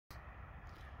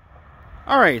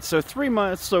All right, so 3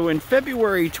 months. So in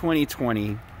February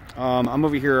 2020, I'm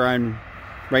over here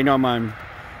right now I'm on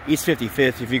East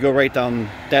 55th. If you go right down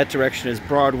that direction is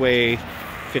Broadway.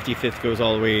 55th goes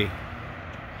all the way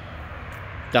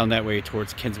down that way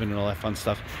towards Kinsman and all that fun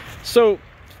stuff. So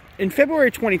in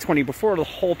February 2020, before the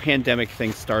whole pandemic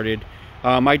thing started,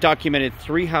 I documented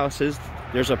 3 houses.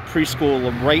 There's a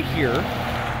preschool right here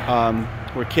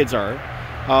where kids are.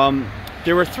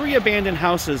 There were 3 abandoned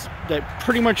houses that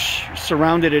pretty much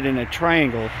surrounded it in a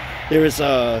triangle. There was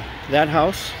that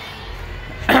house,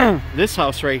 this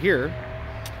house right here,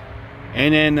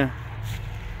 and then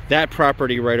that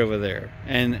property right over there.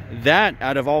 And that,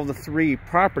 out of all the 3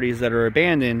 properties that are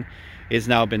abandoned, is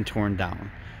now been torn down.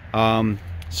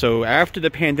 So after the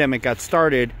pandemic got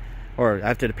started, or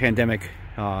after the pandemic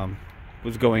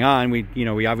was going on,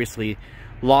 we obviously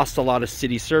lost a lot of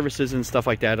city services and stuff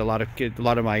like that. A lot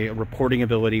of my reporting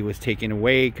ability was taken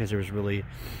away because there was really,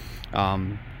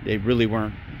 they really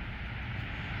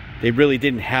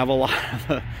didn't have a lot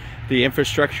of the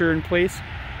infrastructure in place.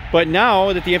 But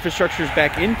now that the infrastructure is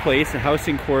back in place, the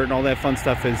housing court and all that fun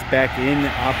stuff is back in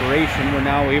operation, we're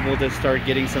now able to start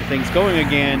getting some things going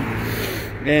again.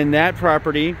 And that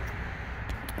property,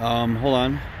 hold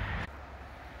on.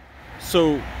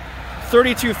 So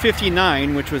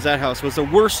 3259, which was that house, was the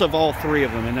worst of all 3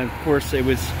 of them. And of course it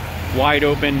was wide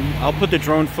open. I'll put the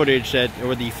drone footage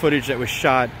or the footage that was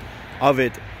shot of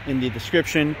it in the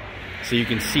description so you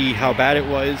can see how bad it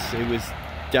was. It was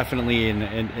definitely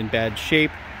in bad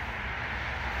shape.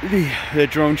 The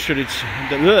drone footage showed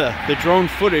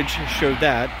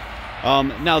that.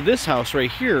 Now this house right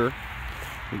here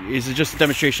is just a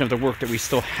demonstration of the work that we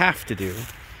still have to do.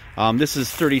 This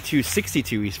is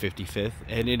 3262 East 55th,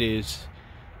 and it is,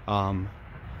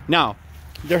 now,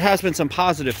 there has been some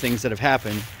positive things that have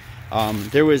happened.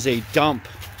 There was a dump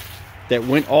that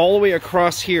went all the way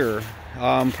across here,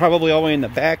 probably all the way in the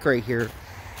back right here,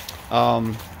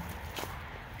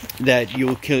 that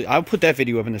I'll put that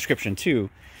video up in the description too.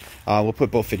 We'll put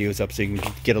both videos up so you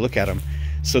can get a look at them.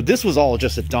 So this was all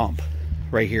just a dump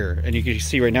right here, and you can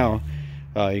see right now,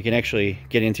 you can actually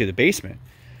get into the basement.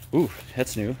 Ooh,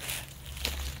 that's new.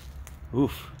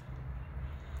 Oof.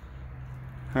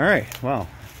 All right, well,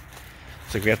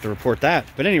 looks like we have to report that.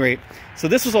 But at any rate, so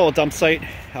this was all a dump site.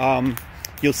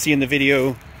 You'll see in the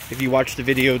video, if you watch the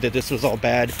video, that this was all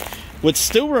bad. What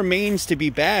still remains to be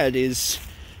bad is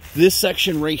this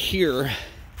section right here.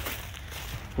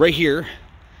 Right here.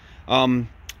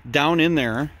 Down in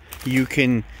there,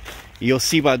 you'll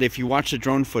see if you watch the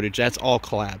drone footage, that's all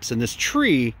collapsed. And this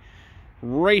tree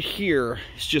right here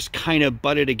is just kind of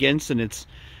butted against, and it's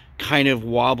kind of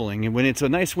wobbling, and when it's a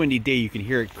nice windy day you can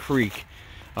hear it creak.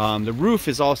 The roof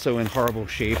is also in horrible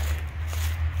shape.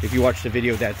 If you watch the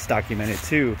video, that's documented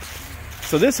too.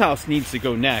 So this house needs to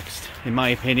go next, in my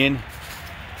opinion.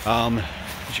 As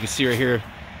you can see right here,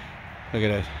 look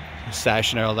at the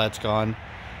sash and all that's gone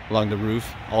along the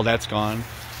roof. All that's gone.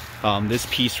 This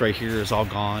piece right here is all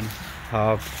gone.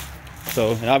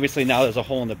 And obviously now there's a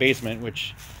hole in the basement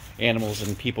which animals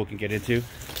and people can get into.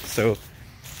 So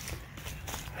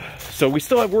we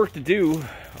still have work to do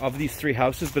of these 3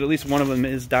 houses, but at least one of them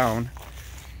is down.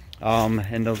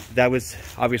 And that was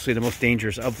obviously the most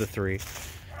dangerous of the 3.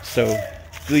 So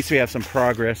at least we have some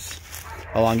progress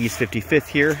along East 55th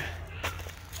here.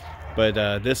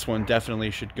 But this one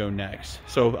definitely should go next.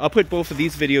 So I'll put both of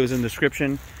these videos in the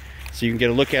description so you can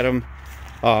get a look at them.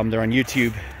 They're on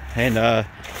YouTube. And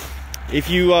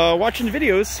if you watching the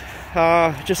videos,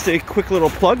 just a quick little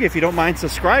plug, if you don't mind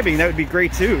subscribing, that would be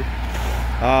great too.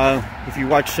 If you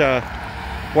watch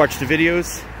the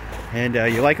videos and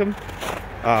you like them,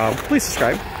 please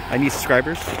subscribe. I need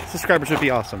subscribers. Subscribers would be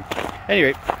awesome.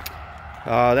 Anyway,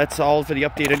 that's all for the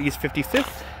update on East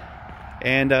 55th,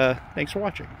 and thanks for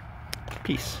watching.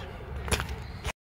 Peace.